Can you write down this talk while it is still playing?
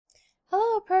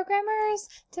programmers!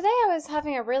 Today I was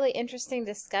having a really interesting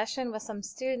discussion with some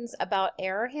students about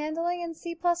error handling in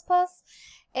C++.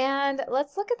 And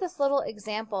let's look at this little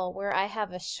example where I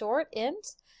have a short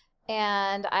int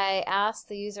and I ask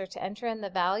the user to enter in the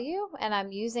value and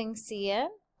I'm using cin.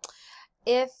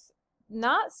 If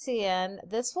not cin,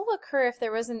 this will occur if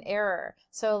there was an error.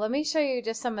 So let me show you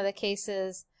just some of the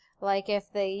cases. Like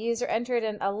if the user entered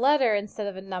in a letter instead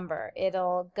of a number,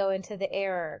 it'll go into the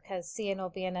error because cin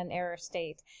will be in an error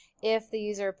state. If the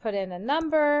user put in a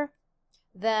number,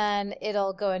 then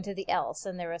it'll go into the else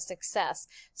and there was success.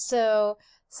 So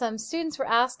some students were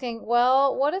asking,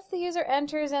 well, what if the user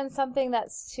enters in something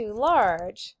that's too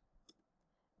large?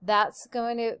 That's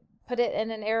going to put it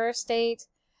in an error state.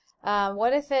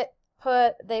 What if they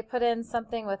put in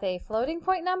something with a floating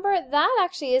point number? That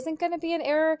actually isn't going to be an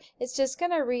error. It's just going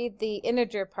to read the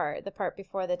integer part, the part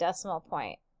before the decimal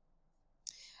point.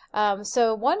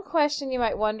 So one question you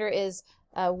might wonder is,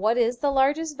 what is the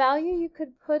largest value you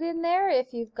could put in there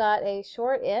if you've got a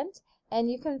short int? And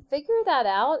you can figure that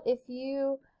out if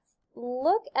you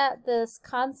look at this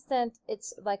constant.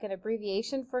 It's like an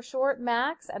abbreviation for short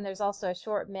max, and there's also a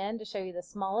short min to show you the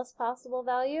smallest possible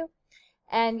value.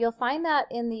 And you'll find that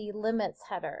in the limits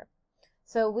header.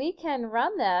 So we can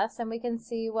run this and we can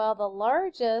see, well, the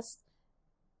largest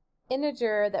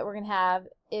integer that we're going to have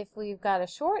if we've got a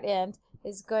short int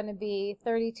is going to be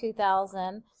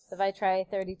 32,000. So if I try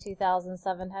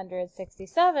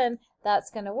 32,767, that's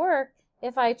going to work.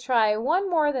 If I try one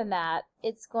more than that,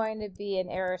 it's going to be an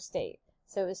error state.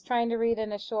 So it was trying to read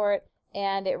in a short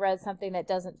and it read something that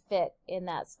doesn't fit in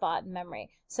that spot in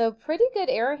memory. So pretty good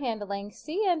error handling.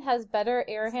 cin has better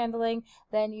error handling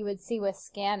than you would see with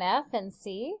scanf and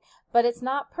C, but it's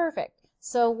not perfect.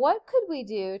 So what could we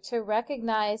do to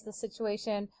recognize the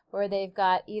situation where they've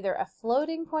got either a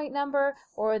floating point number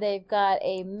or they've got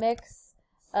a mix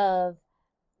of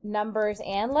numbers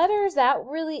and letters? That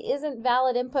really isn't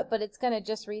valid input, but it's going to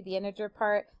just read the integer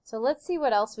part. So let's see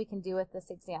what else we can do with this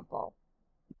example.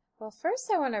 Well, first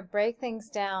I want to break things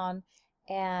down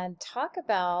and talk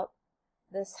about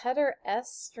this header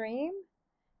string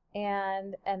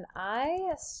and an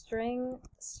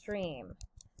istringstream.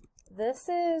 This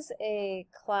is a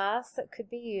class that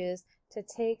could be used to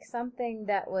take something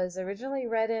that was originally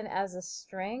read in as a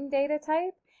string data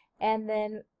type and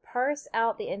then parse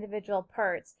out the individual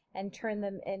parts and turn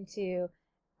them into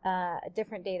a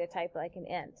different data type like an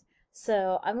int.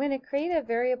 So I'm going to create a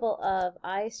variable of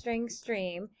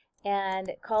istringstream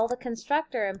and call the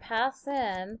constructor and pass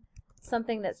in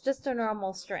something that's just a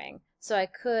normal string. So I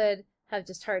could have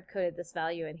just hard-coded this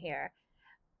value in here.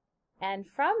 And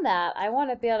from that, I want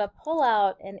to be able to pull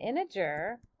out an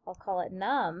integer, I'll call it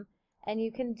num, and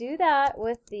you can do that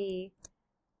with the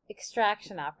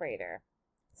extraction operator.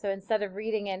 So instead of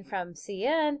reading in from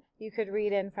cin, you could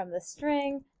read in from the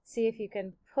string, see if you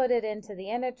can put it into the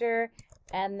integer,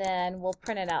 and then we'll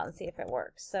print it out and see if it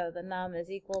works. So the num is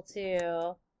equal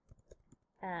to,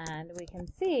 and we can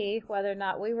see whether or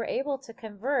not we were able to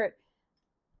convert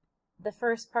the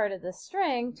first part of the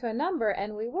string to a number,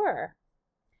 and we were.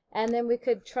 And then we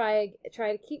could try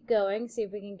to keep going, see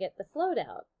if we can get the float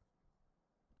out.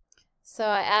 So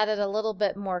I added a little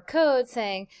bit more code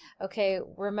saying, okay,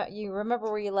 you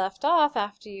remember where you left off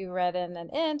after you read in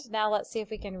an int. Now let's see if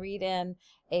we can read in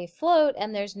a float,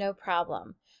 and there's no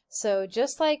problem. So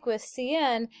just like with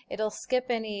cin, it'll skip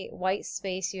any white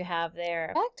space you have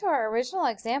there. Back to our original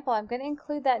example, I'm going to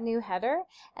include that new header,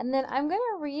 and then I'm going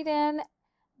to read in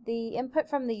the input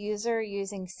from the user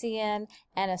using cin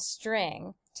and a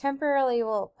string. Temporarily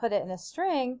we'll put it in a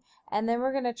string, and then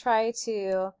we're going to try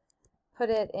to put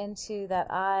it into that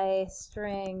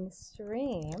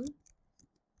istringstream.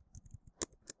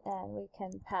 And we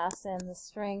can pass in the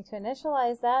string to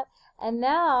initialize that. And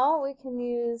now we can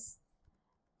use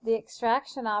the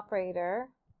extraction operator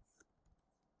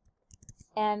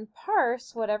and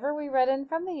parse whatever we read in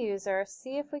from the user,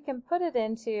 see if we can put it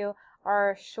into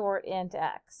our short int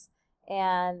x.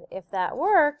 And if that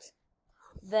worked,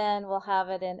 then we'll have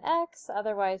it in x,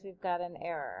 otherwise we've got an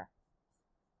error.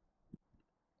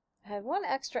 I had one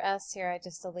extra s here I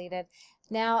just deleted.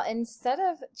 Now instead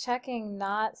of checking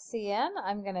not cin,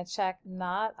 I'm going to check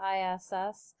not iss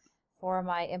for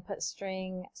my input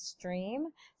string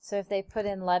stream. So if they put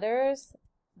in letters,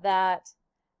 that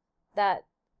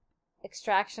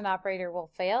extraction operator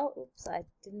will fail. Oops, I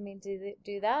didn't mean to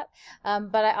do that.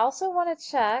 But I also want to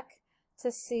check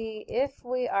to see if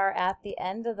we are at the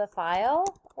end of the file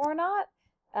or not.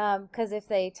 Because if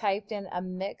they typed in a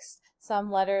mixed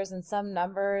some letters and some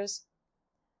numbers,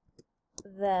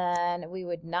 then we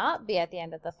would not be at the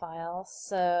end of the file.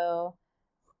 So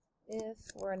If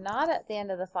we're not at the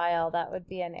end of the file, that would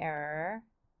be an error.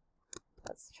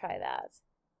 Let's try that.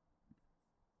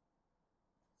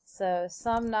 So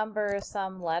some numbers,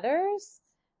 some letters.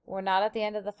 We're not at the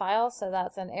end of the file, so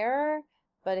that's an error.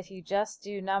 But if you just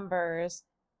do numbers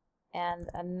and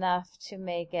enough to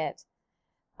make it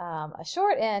a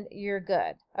short end, you're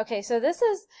good. Okay, so this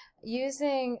is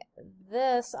using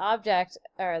this object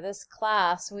or this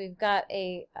class. We've got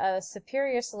a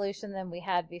superior solution than we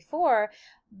had before,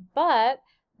 but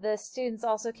the students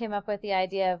also came up with the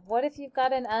idea of what if you've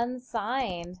got an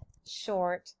unsigned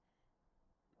short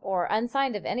or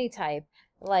unsigned of any type?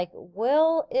 Like,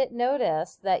 will it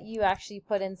notice that you actually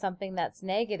put in something that's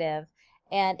negative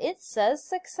and it says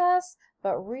success,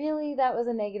 but really that was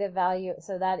a negative value,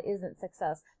 so that isn't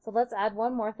success. So let's add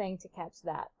one more thing to catch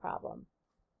that problem.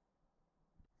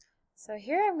 So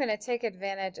here I'm going to take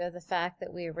advantage of the fact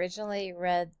that we originally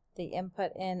read the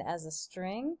input in as a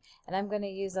string, and I'm going to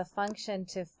use a function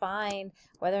to find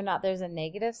whether or not there's a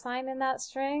negative sign in that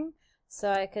string.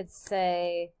 So I could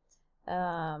say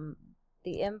the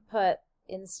input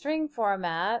in string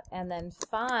format and then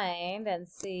find and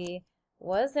see,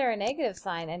 was there a negative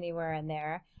sign anywhere in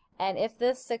there? And if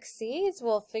this succeeds,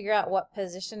 we'll figure out what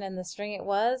position in the string it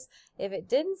was. If it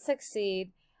didn't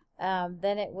succeed,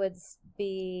 then it would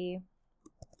be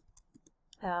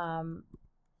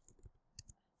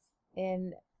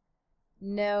in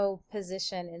no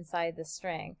position inside the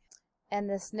string. And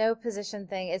this no position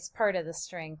thing is part of the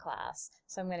string class.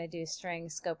 So I'm going to do string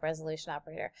scope resolution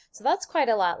operator. So that's quite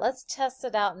a lot. Let's test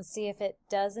it out and see if it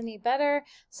does any better.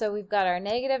 So we've got our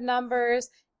negative numbers.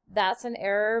 That's an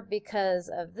error because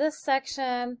of this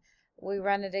section. We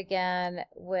run it again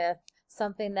with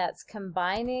something that's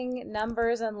combining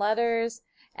numbers and letters,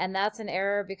 and that's an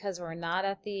error because we're not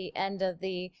at the end of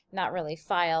the, not really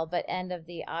file, but end of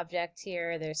the object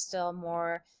here. There's still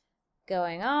more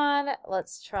going on.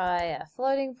 Let's try a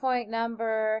floating point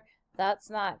number. That's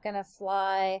not going to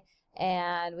fly,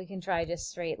 and we can try just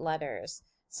straight letters.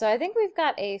 So I think we've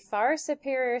got a far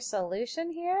superior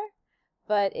solution here,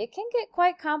 but it can get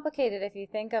quite complicated if you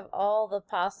think of all the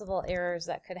possible errors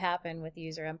that could happen with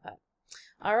user input.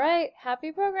 All right,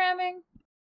 happy programming!